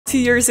2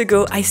 years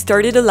ago, I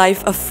started a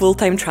life of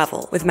full-time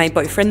travel. With my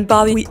boyfriend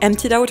Bobby, we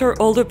emptied out our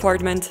old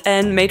apartment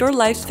and made our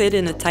lives fit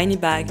in a tiny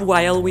bag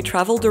while we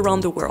traveled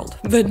around the world.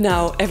 But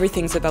now,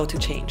 everything's about to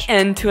change.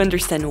 And to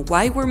understand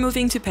why we're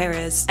moving to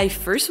Paris, I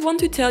first want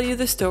to tell you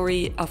the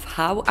story of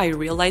how I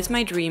realized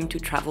my dream to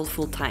travel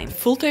full-time.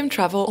 Full-time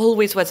travel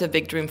always was a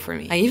big dream for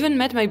me. I even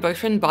met my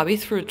boyfriend Bobby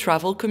through a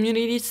travel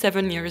community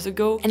 7 years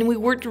ago, and we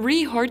worked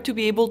really hard to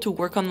be able to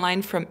work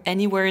online from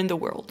anywhere in the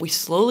world. We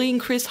slowly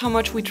increased how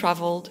much we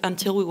traveled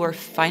until we were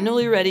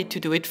finally ready to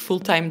do it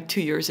full-time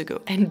 2 years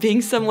ago. And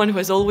being someone who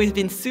has always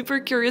been super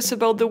curious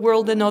about the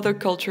world and other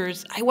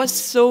cultures, I was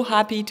so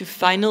happy to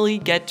finally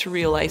get to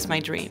realize my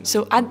dream.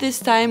 So at this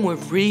time, we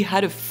really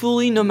had a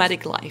fully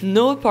nomadic life.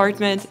 No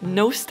apartment,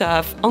 no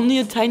stuff, only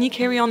a tiny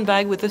carry-on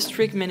bag with a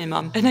strict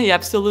minimum. And I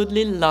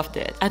absolutely loved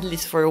it, at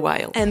least for a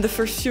while. And the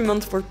first few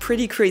months were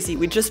pretty crazy.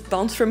 We just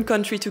bounced from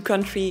country to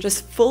country,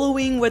 just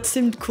following what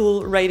seemed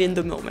cool right in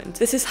the moment.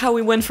 This is how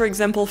we went, for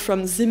example,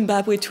 from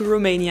Zimbabwe to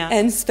Romania,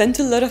 and spent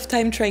a lot of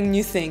time trying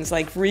new things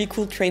like really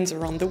cool trains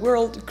around the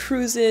world,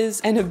 cruises,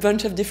 and a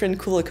bunch of different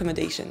cool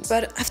accommodations.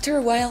 But after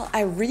a while,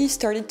 I really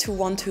started to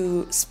want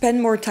to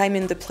spend more time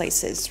in the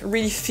places,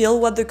 really feel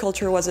what the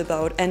culture was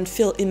about and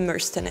feel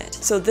immersed in it.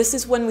 So this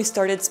is when we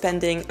started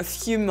spending a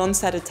few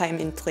months at a time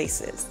in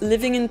places.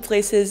 Living in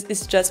places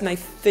is just my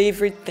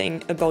favorite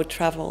thing about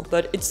travel,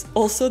 but it's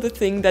also the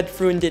thing that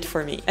ruined it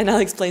for me, and I'll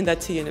explain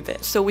that to you in a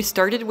bit. So we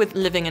started with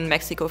living in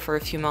Mexico for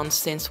a few months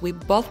since we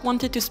both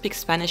wanted to speak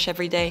Spanish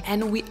every day,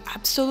 and we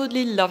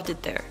absolutely loved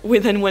it there. We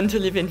then went to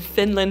live in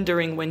Finland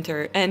during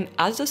winter, and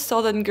as a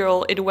southern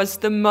girl, it was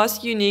the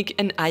most unique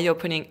and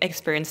eye-opening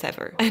experience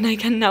ever. And I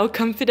can now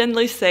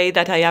confidently say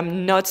that I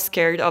am not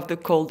scared of the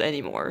cold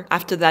anymore.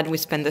 After that, we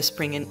spent the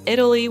spring in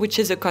Italy, which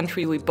is a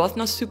country we both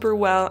know super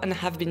well and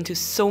have been to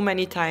so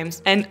many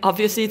times, and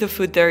obviously the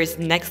food there is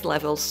next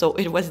level, so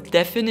it was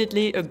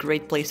definitely a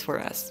great place for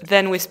us.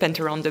 Then we spent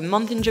around a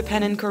month in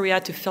Japan and Korea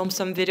to film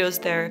some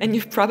videos there, and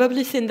you've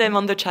probably seen them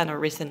on the channel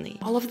recently.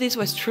 All of this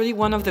was truly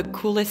one of the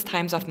coolest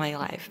times of my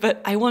life,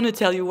 but I want to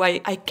tell you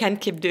why I can't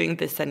keep doing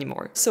this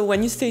anymore. So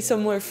when you stay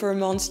somewhere for a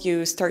month,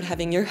 you start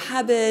having your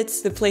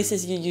habits, the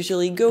places you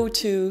usually go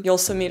to, you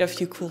also meet a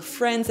few cool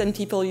friends and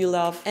people you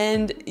love,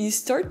 and you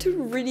start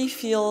to really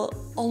feel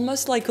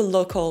almost like a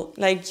local,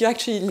 like you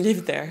actually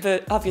live there.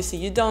 But obviously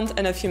you don't,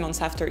 and a few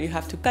months after you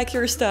have to pack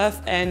your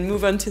stuff and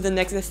move on to the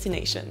next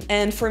destination.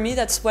 And for me,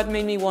 that's what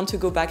made me want to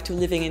go back to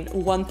living in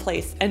one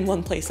place and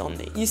one place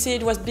only. You see,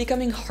 it was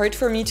becoming hard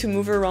for me to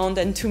move around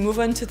and to move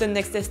on to the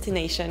next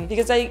destination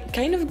because I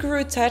kind of grew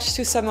attached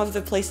to some of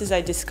the places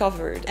I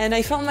discovered. And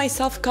I found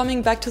myself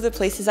coming back to the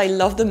places I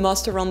love the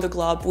most around the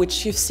globe,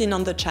 which you've seen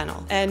on the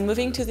channel. And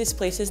moving to these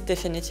places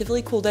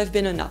definitively could have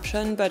been an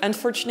option, but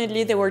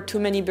unfortunately there were too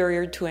many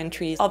barriers to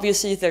entry.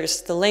 Obviously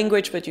there's the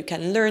language, but you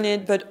can learn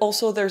it, but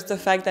also there's the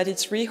fact that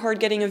it's really hard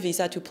getting a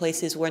visa to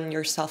places when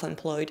you're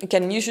self-employed. You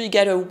can usually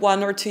get a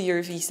 1 or 2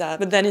 year visa,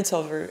 but then it's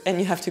over and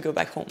you have to go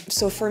back home.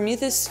 So for me,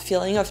 this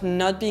feeling of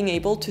not being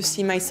able to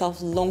see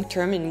myself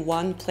long-term in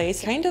one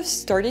place kind of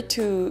started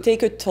to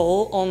take a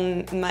toll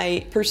on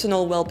my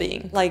personal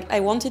well-being. Like I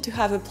wanted to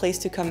have a place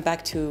to come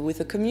back to with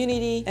a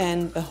community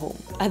and a home.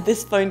 At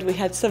this point, we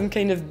had some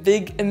kind of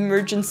big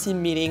emergency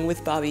meeting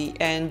with Bobby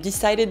and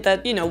decided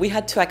that, you know, we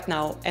had to act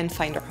now and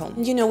find our home.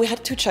 You know, we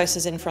had two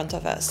choices in front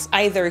of us,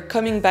 either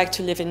coming back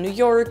to live in New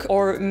York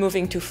or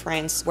moving to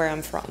France, where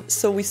I'm from.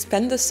 So we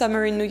spent the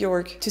summer in New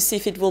York to see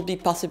if it will be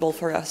possible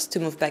for us to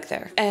move back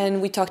there.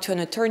 And we talked to an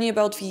attorney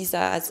about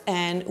visas,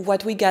 and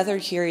what we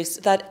gathered here is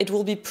that it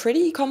will be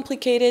pretty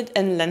complicated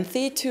and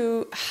lengthy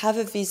to have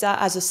a visa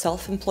as a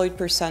self-employed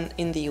person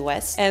in the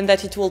US, and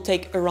that it will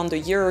take around a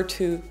year or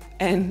two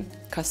and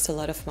costs a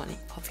lot of money,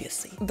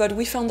 obviously. But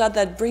we found out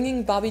that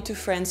bringing Bobby to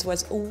France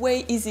was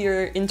way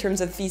easier in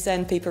terms of visa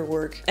and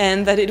paperwork,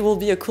 and that it will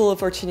be a cool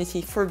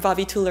opportunity for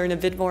Bobby to learn a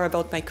bit more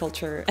about my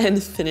culture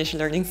and finish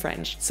learning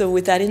French. So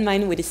with that in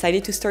mind, we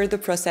decided to start the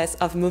process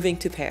of moving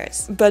to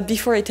Paris. But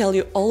before I tell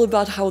you all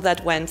about how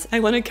that went,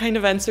 I want to kind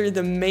of answer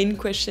the main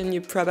question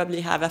you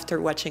probably have after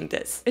watching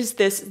this. Is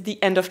this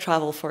the end of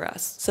travel for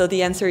us? So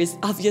the answer is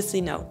obviously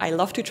no. I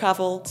love to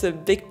travel, it's a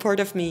big part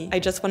of me. I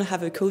just want to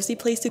have a cozy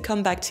place to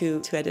come back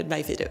to edit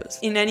my videos.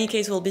 In any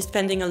case, we'll be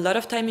spending a lot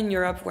of time in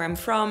Europe, where I'm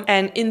from,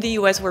 and in the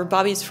US, where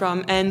Bobby's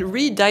from, and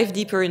really dive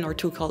deeper in our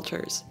two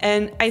cultures.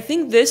 And I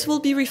think this will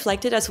be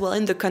reflected as well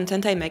in the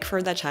content I make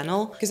for that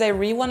channel, because I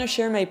really want to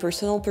share my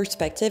personal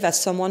perspective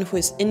as someone who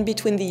is in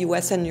between the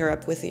US and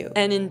Europe with you.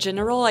 And in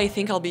general, I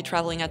think I'll be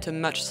traveling at a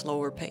much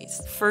slower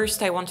pace.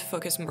 First, I want to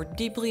focus more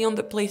deeply on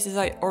the places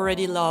I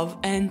already love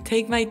and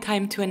take my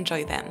time to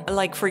enjoy them.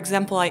 Like, for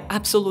example, I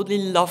absolutely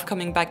love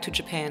coming back to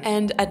Japan,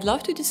 and I'd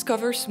love to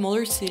discover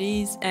smaller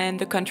cities and and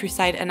the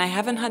countryside, and I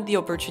haven't had the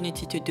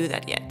opportunity to do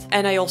that yet.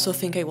 And I also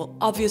think I will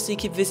obviously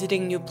keep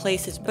visiting new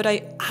places, but I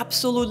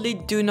absolutely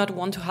do not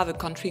want to have a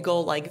country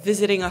goal like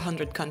visiting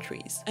 100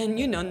 countries. And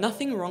you know,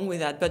 nothing wrong with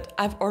that, but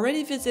I've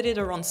already visited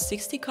around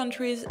 60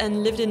 countries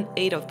and lived in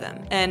 8 of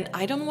them. And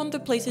I don't want the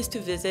places to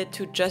visit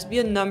to just be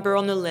a number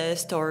on a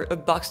list or a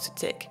box to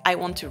tick. I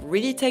want to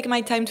really take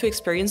my time to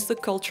experience the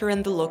culture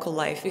and the local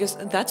life, because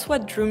that's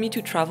what drew me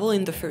to travel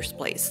in the first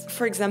place.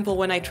 For example,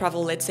 when I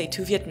travel, let's say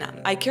to Vietnam,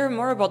 I care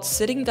more about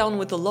sitting down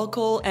with a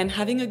local and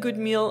having a good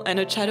meal and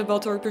a chat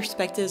about our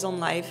perspectives on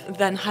life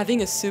than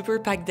having a super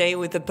packed day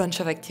with a bunch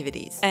of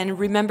activities. And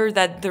remember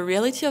that the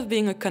reality of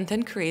being a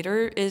content creator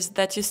is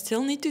that you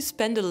still need to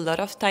spend a lot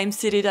of time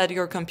seated at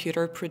your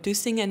computer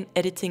producing and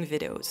editing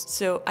videos.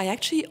 So I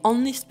actually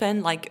only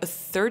spend like a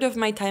third of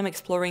my time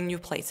exploring new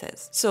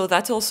places. So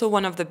that's also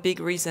one of the big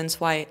reasons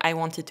why I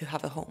wanted to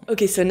have a home.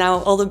 Okay, so now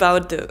all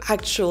about the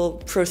actual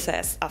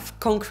process of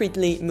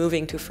concretely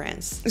moving to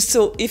France.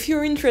 So if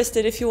you're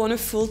interested, if you want a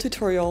full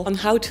tutorial on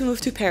how to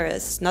move to Paris,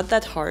 it's not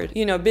that hard.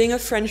 You know, being a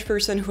French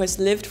person who has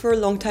lived for a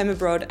long time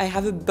abroad, I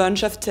have a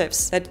bunch of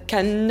tips that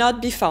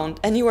cannot be found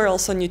anywhere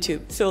else on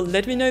YouTube. So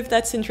let me know if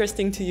that's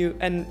interesting to you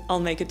and I'll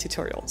make a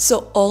tutorial.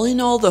 So all in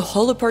all, the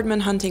whole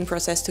apartment hunting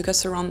process took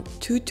us around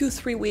 2 to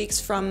 3 weeks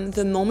from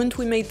the moment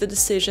we made the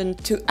decision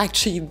to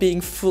actually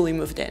being fully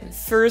moved in.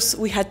 First,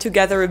 we had to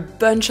gather a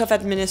bunch of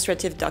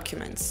administrative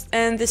documents.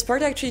 And this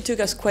part actually took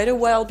us quite a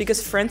while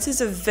because France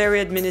is a very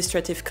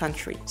administrative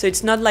country. So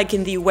it's not like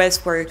in the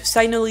US where to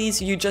sign a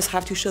lease, you just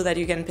have to show that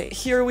you can pay.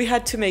 Here we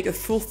had to make a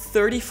full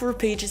 34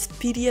 pages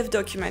PDF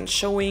document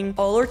showing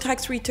all our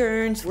tax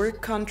returns,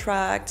 work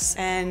contracts,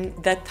 and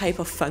that type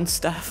of fun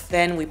stuff.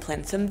 Then we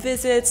planned some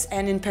visits,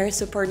 and in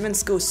Paris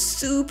apartments go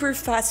super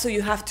fast, so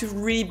you have to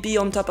really be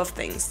on top of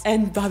things.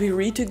 And Bobby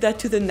really took that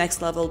to the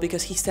next level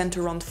because he sent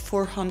around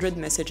 400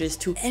 messages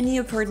to any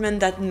apartment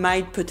that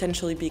might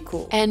potentially be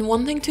cool. And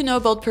one thing to know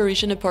about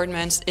Parisian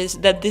apartments is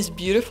that these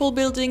beautiful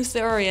buildings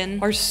they are in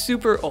are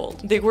super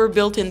old. They were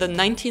built in the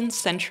 19th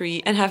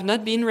century and have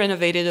not been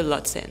renovated a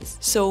lot since.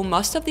 So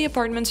most of the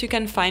apartments you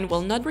can find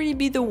will not really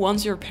be the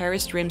ones your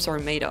Paris dreams are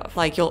made of.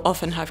 Like you'll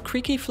often have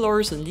creaky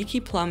floors and leaky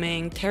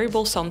plumbing,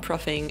 terrible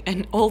soundproofing,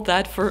 and all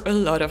that for a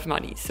lot of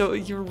money. So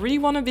you really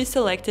want to be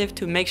selective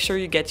to make sure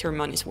you get your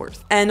money's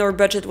worth. And our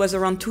budget was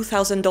around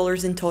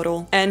 $2,000 in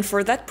total. And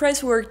for that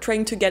price, we were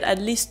trying to get at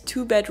least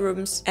 2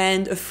 bedrooms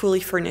and a fully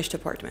furnished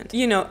apartment.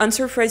 You know,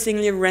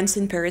 unsurprisingly, rents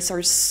in Paris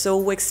are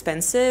so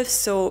expensive,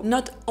 so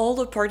not all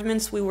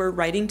apartments we were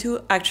writing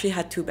to actually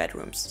had 2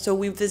 bedrooms. So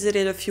we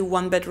visited a few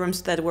 1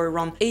 bedrooms that were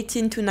around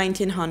 18 to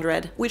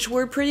 1900, which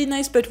were pretty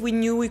nice, but we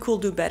knew we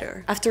could do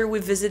better. After we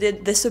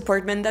visited this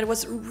apartment that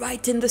was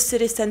right in the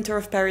city center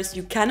of Paris,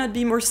 you cannot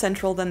be more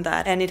central than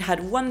that, and it had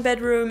 1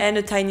 bedroom and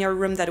a tinier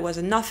room that was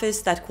an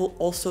office that could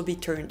also be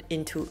turned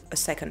into a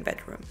 2nd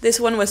bedroom. This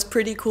one was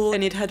pretty cool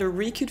and it had a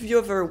really cute view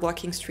of our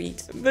walking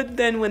street. But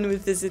then when we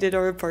visited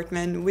our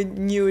apartment, we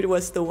knew it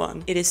was the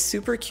one. It is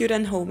super cute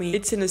and homey.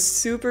 It's in a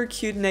super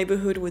cute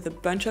neighborhood with a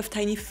bunch of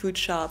tiny food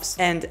shops,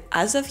 and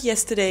as of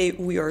yesterday,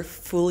 we are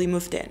fully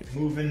moved in.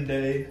 Move-in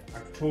day,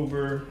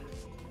 October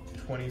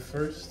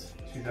 21st.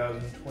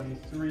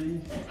 2023.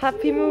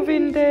 Happy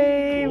moving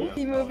day!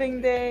 Happy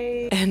moving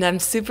day! And I'm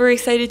super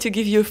excited to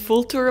give you a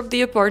full tour of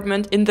the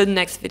apartment in the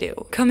next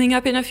video, coming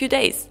up in a few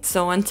days.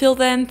 So until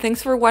then,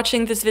 thanks for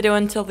watching this video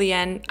until the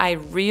end. I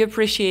really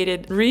appreciate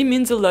it. It really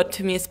means a lot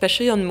to me,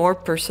 especially on more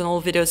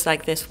personal videos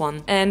like this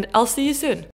one. And I'll see you soon!